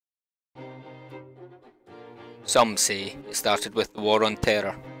Some say it started with the War on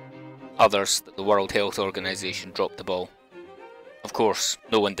Terror, others that the World Health Organization dropped the ball. Of course,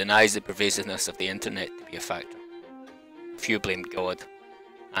 no one denies the pervasiveness of the internet to be a factor. A few blamed God,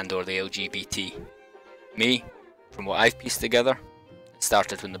 and or the LGBT. Me, from what I've pieced together, it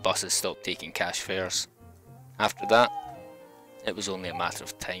started when the buses stopped taking cash fares. After that, it was only a matter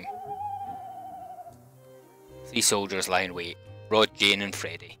of time. 3 soldiers lie in wait, Rod, Jane and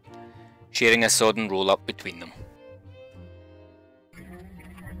Freddy, sharing a sodden roll-up between them.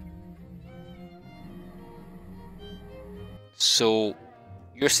 So,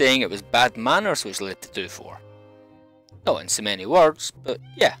 you're saying it was bad manners which led to 2-4? Not in so many words, but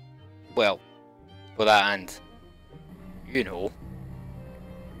yeah. Well, that and, you know.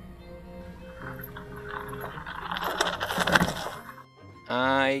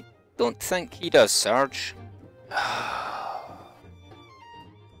 I don't think he does, Sarge.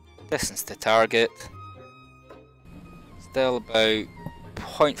 Distance to target. Still about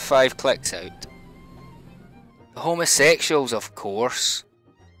 0.5 clicks out. The homosexuals, of course.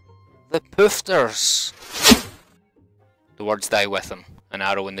 The poofters. The words die with him, an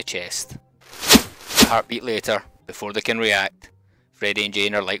arrow in the chest. A heartbeat later, before they can react, Freddy and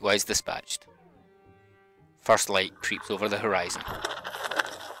Jane are likewise dispatched. First light creeps over the horizon.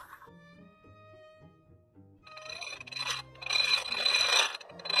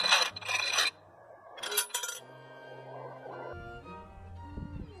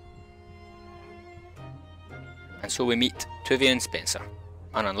 And so we meet Tuvey and Spencer,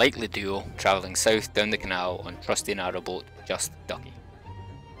 an unlikely duo travelling south down the canal on trusty narrowboat Just Ducky.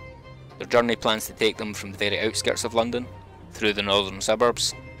 Their journey plans to take them from the very outskirts of London, through the northern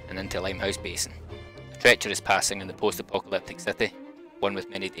suburbs, and into Limehouse Basin, a treacherous passing in the post-apocalyptic city, one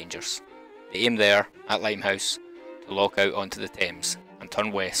with many dangers. They aim there, at Limehouse, to lock out onto the Thames and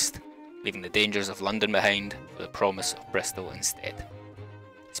turn west, leaving the dangers of London behind for the promise of Bristol instead.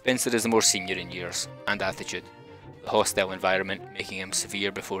 Spencer is the more senior in years and attitude, the hostile environment making him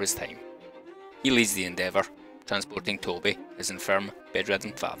severe before his time. He leads the endeavour, transporting Toby, his infirm,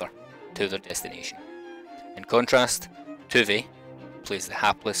 bedridden father, to their destination. In contrast, Tuvey plays the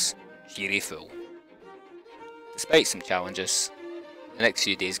hapless, cheery fool. Despite some challenges, the next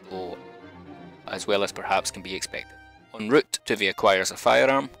few days go as well as perhaps can be expected. En route, Tuvey acquires a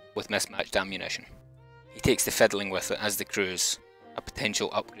firearm with mismatched ammunition. He takes to fiddling with it as they cruise, a potential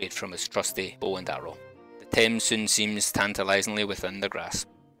upgrade from his trusty bow and arrow. The Thames soon seems tantalisingly within their grasp,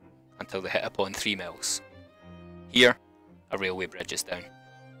 until they hit upon 3 mills. Here, a railway bridge is down.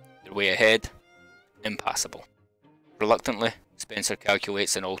 Their way ahead, impassable. Reluctantly, Spencer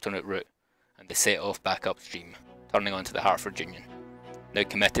calculates an alternate route, and they set off back upstream, turning onto the Hertford Union, now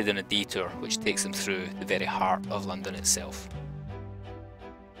committed in a detour which takes them through the very heart of London itself.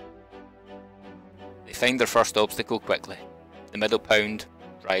 They find their first obstacle quickly, the middle pound,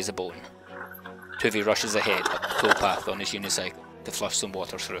 dry as a bone. Tuvey rushes ahead up the towpath on his unicycle to flush some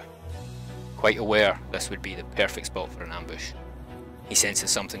water through. Quite aware this would be the perfect spot for an ambush. He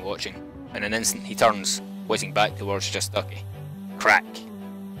senses something watching. In an instant he turns, whizzing back towards Just Ducky. Crack!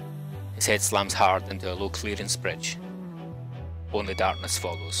 His head slams hard into a low clearance bridge. Only darkness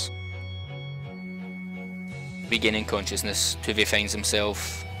follows. Regaining consciousness, Tuvey finds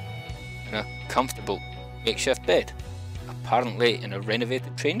himself in a comfortable makeshift bed, apparently in a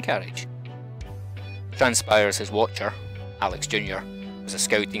renovated train carriage. It transpires his watcher, Alex Jr., was a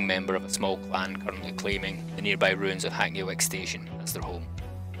scouting member of a small clan currently claiming the nearby ruins of Hackney Wick Station as their home.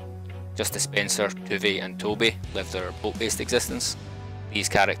 Just as Spencer, Tuvey and Toby live their boat-based existence, these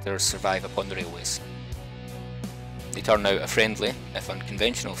characters survive upon the railways. They turn out a friendly, if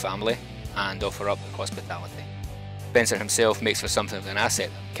unconventional family, and offer up their hospitality. Spencer himself makes for something of an asset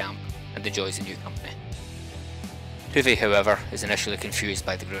at the camp, and enjoys the new company. Tuvey, however, is initially confused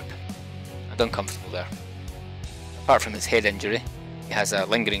by the group, and uncomfortable there. Apart from his head injury, he has a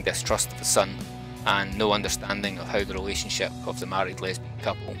lingering distrust of his son, and no understanding of how the relationship of the married lesbian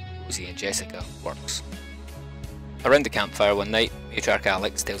couple, Rosie and Jessica, works. Around the campfire one night, matriarch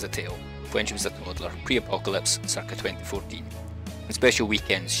Alex tells a tale of when she was a toddler, pre-apocalypse, circa 2014. On special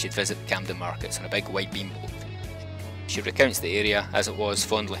weekends she'd visit the Camden markets on a big white beam boat. She recounts the area as it was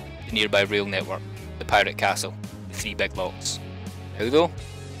fondly, the nearby rail network, the pirate castle, the 3 big locks. Now though,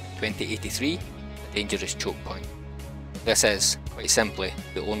 2083, a dangerous choke point. This is, quite simply,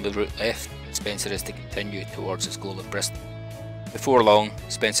 the only route left that Spencer is to continue towards his goal of Bristol. Before long,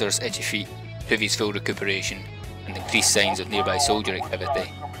 Spencer's itchy feet, Tuvey's full recuperation, and increased signs of nearby soldier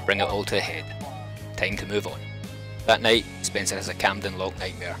activity bring it all to a head. Time to move on. That night, Spencer has a Camden lock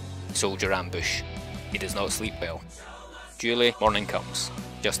nightmare, soldier ambush. He does not sleep well. Duly, morning comes,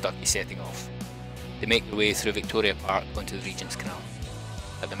 Just Ducky setting off. They make their way through Victoria Park onto the Regent's Canal.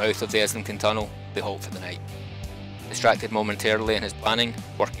 At the mouth of the Islington Tunnel, they halt for the night. Distracted momentarily in his planning,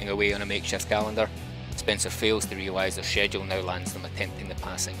 working away on a makeshift calendar, Spencer fails to realise their schedule now lands them attempting the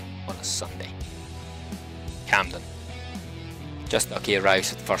passing on a Sunday. Camden. Just Ducky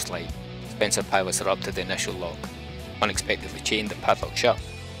arrives with first light. Spencer pilots her up to the initial lock, unexpectedly chained and padlocked shut.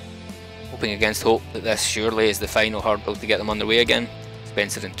 Hoping against hope that this surely is the final hurdle to get them on their way again,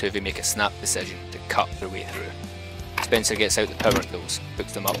 Spencer and Tuvey make a snap decision to cut their way through. Spencer gets out the power tools,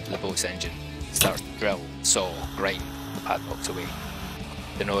 hooks them up to the boat's engine, and starts to drill, saw, grind the padlocks away.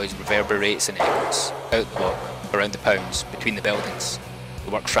 The noise reverberates and echoes, out the lock, around the pounds, between the buildings.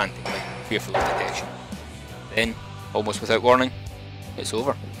 They work frantically, fearful of detection. Then, almost without warning, it's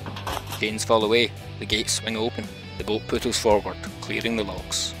over. Chains fall away, the gates swing open, the boat poodles forward, clearing the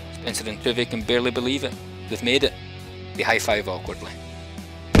locks. Spencer and Tuvey can barely believe it. They've made it. They high-five awkwardly.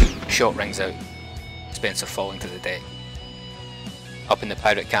 A shot rings out, Spencer falling to the deck. Up in the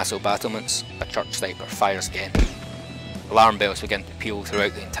pirate castle battlements, a church sniper fires again. Alarm bells begin to peal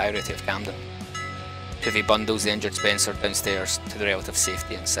throughout the entirety of Camden. Tuvey bundles the injured Spencer downstairs to the relative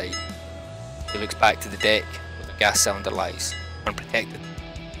safety inside. He looks back to the deck where the gas cylinder lies, unprotected.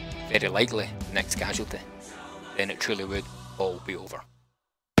 Very likely the next casualty. Then it truly would all be over.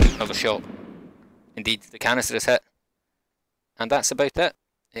 Another shot. Indeed, the canister is hit. And that's about it.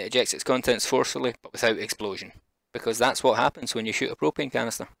 It ejects its contents forcefully, but without explosion. Because that's what happens when you shoot a propane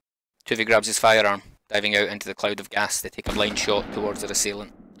canister. Tuvey grabs his firearm, diving out into the cloud of gas to take a blind shot towards their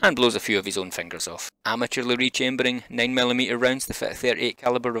assailant, and blows a few of his own fingers off. Amateurly rechambering 9mm rounds to fit a .38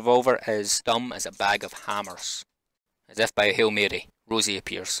 caliber revolver is dumb as a bag of hammers. As if by a Hail Mary, Rosie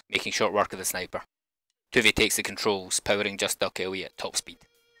appears, making short work of the sniper. Tuvey takes the controls, powering Just Ducky away at top speed.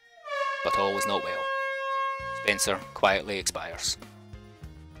 But all is not well. Spencer quietly expires.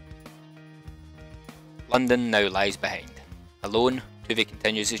 London now lies behind. Alone, Tuvey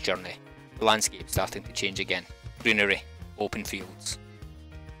continues his journey, the landscape starting to change again. Greenery, open fields.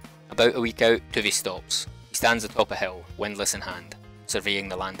 About a week out, Tuvey stops. He stands atop a hill, windlass in hand, surveying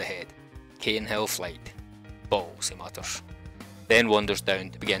the land ahead. Cane Hill flight. Balls, he mutters. Then wanders down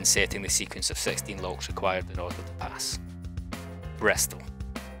to begin setting the sequence of 16 locks required in order to pass. Bristol.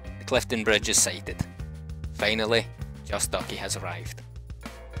 The Clifton Bridge is sighted. Finally, Just Ducky has arrived.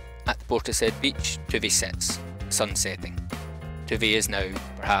 At the Portishead beach, Tuvey sits, the sun setting. Tuvey is now,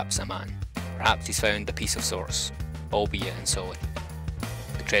 perhaps, a man. Perhaps he's found a piece of sorts, albeit in solitude.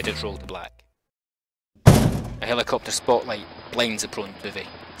 The credits roll to black. A helicopter spotlight blinds the prone Tuvey.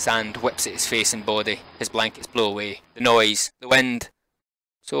 Sand whips at his face and body, his blankets blow away, the noise, the wind.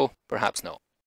 So, perhaps not.